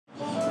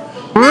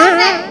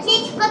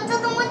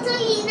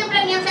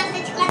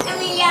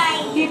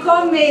demais!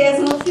 Ficou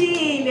mesmo,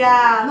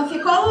 filha! Não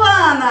ficou,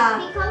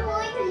 Luana? Ficou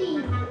muito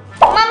lindo.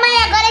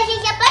 Mamãe, agora a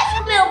gente já pode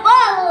comer o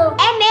bolo?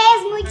 É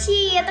mesmo,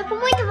 tia. Eu tô com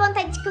muita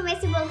vontade de comer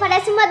esse bolo.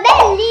 Parece uma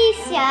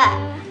delícia.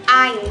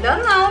 Ainda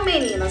não,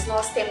 meninas.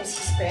 Nós temos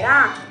que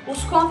esperar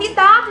os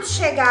convidados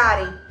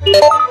chegarem.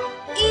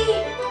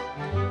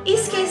 E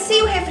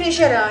esqueci o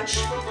refrigerante.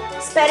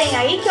 Esperem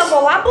aí que eu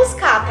vou lá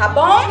buscar, tá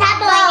bom? Tá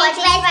bom, a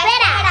gente vai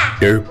esperar.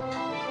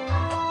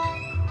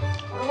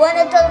 Luana,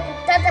 eu tô com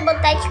tanta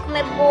vontade de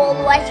comer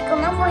bolo. Acho que eu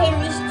não vou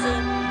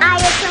resistir. Ai,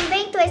 eu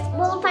também tô. Esse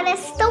bolo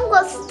parece tão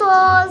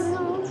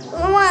gostoso.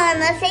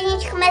 Luana, se a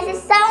gente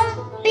comesse só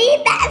um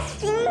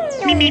pedacinho.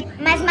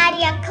 Mas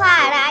Maria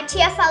Clara, a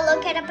tia falou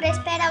que era pra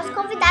esperar os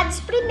convidados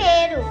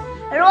primeiro.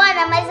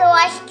 Luana, mas eu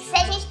acho que se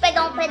a gente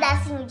pegar um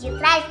pedacinho de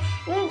trás,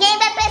 ninguém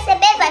vai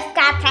perceber, vai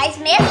ficar atrás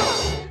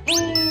mesmo.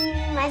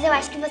 Mas eu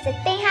acho que você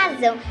tem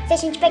razão. Se a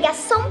gente pegar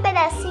só um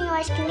pedacinho, eu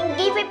acho que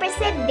ninguém vai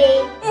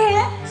perceber.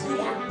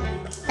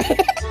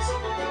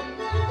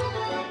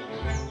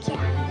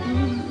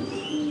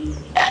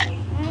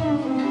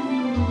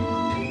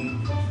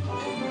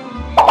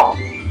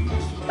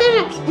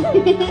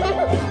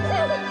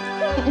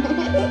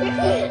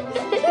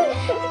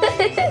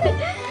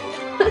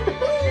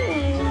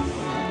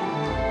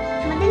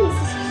 Uma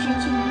delícia esse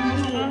frutinho.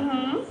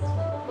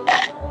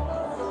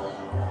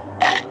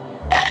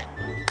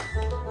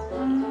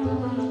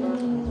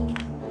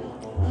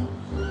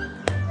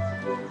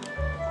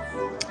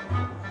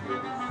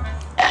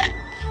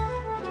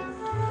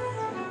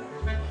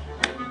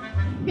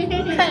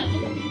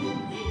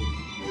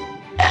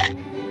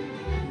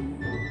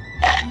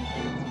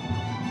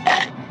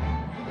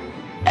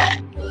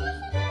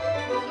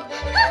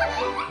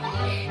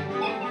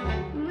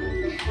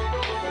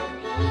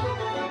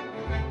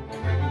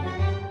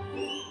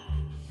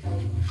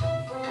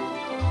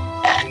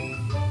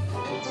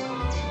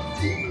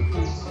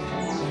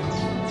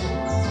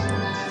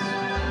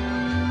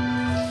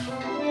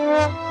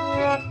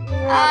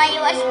 Ai,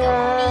 eu acho que eu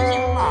comi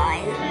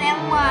demais, né,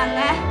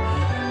 Luana?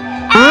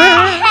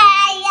 Ai,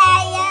 ai,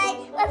 ai,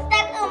 você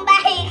tá com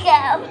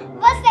barrigão.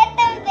 Você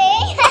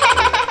também.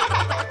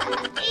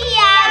 E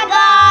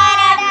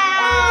agora,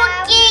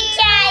 o que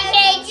a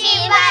gente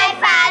vai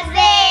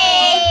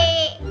fazer?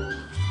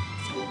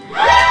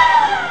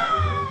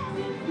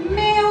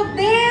 Meu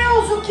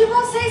Deus, o que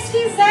vocês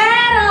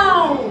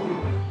fizeram?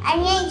 A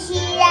gente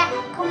ia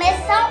comer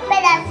só um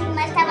pedacinho,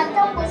 mas tava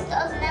tão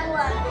gostoso, né,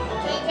 Luana?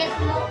 Que a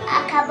gente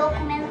acabou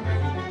comendo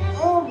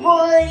o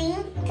bolo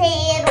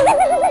inteiro.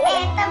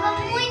 Tava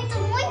muito,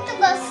 muito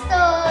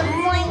gostoso,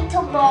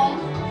 muito bom.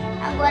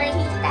 Agora a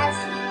gente tá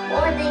assim,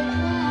 gorda e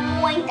com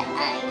muita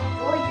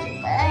dor de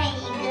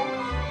barriga.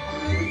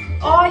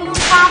 Olha o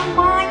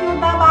tamanho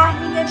da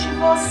barriga de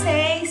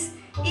vocês.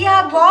 E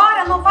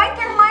agora não vai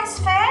ter mais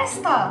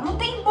festa? Não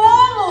tem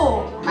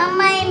bolo.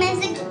 Mamãe, mas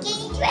o que a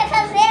gente vai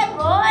fazer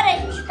agora? A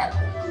gente tá com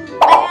um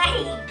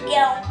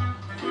barrigão.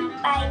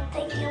 Vai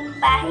ter que um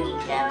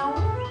barrigão.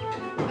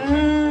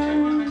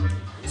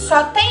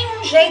 Só tem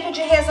um jeito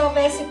de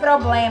resolver esse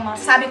problema.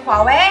 Sabe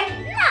qual é?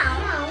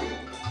 Não.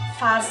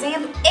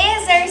 Fazendo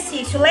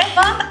exercício.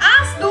 Levanta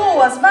as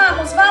duas.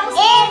 Vamos.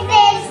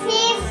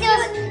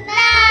 Exercícios não.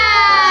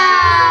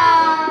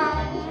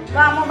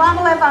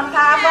 Vamos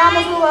levantar.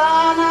 Vamos,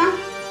 Luana.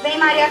 Vem,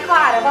 Maria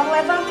Clara. Vamos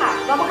levantar.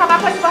 Vamos acabar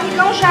com esse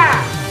barrigão já.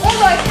 1,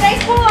 2,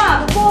 3,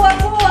 pulando. Pula.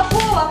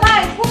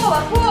 Vai,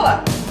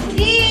 pula.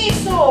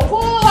 Isso,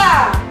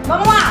 pula.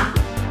 Vamos lá.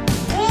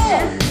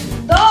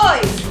 1, 2.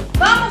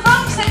 Vamos.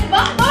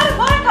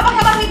 Bora acabar com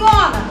a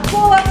barrigona.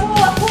 Pula.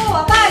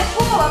 Vai,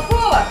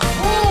 pula.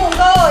 1,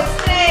 2,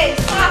 3,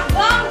 4.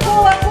 Vamos,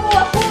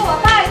 pula.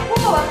 Vai,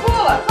 pula.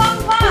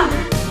 Vamos.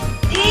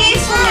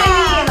 Isso,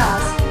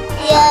 meninas.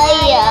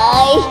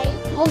 Ai.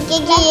 Por que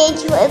a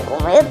gente vai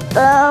comer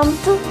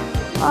tanto?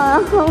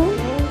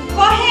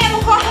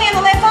 Correndo,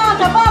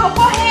 levanta, vamos,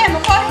 correndo.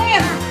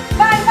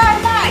 Vai.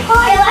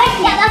 Eu acho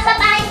que a nossa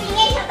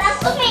barriguinha já tá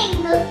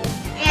sumindo.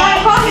 Vai,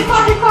 corre.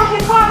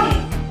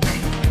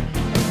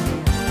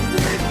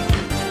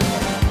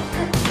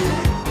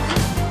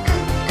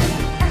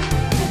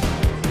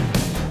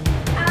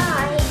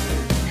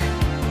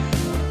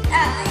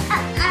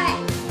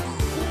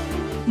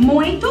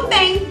 Muito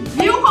bem,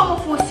 viu como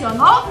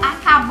funcionou?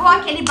 Acabou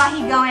aquele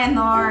barrigão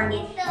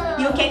enorme.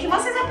 E o que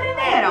vocês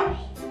aprenderam?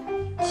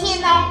 Que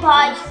não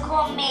pode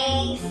comer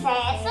em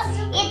excesso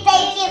e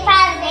tem que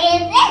fazer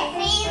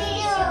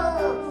exercício.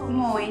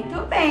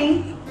 Muito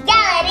bem.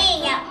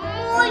 Galerinha,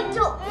 muito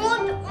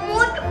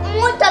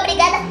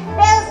obrigada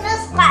pelos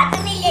meus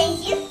 4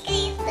 milhões de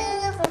inscritos.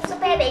 Um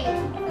super beijo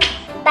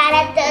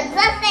para todos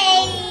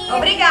vocês.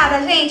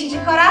 Obrigada, gente, de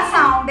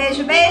coração.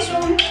 Beijo.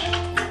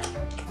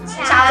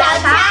 Tchau.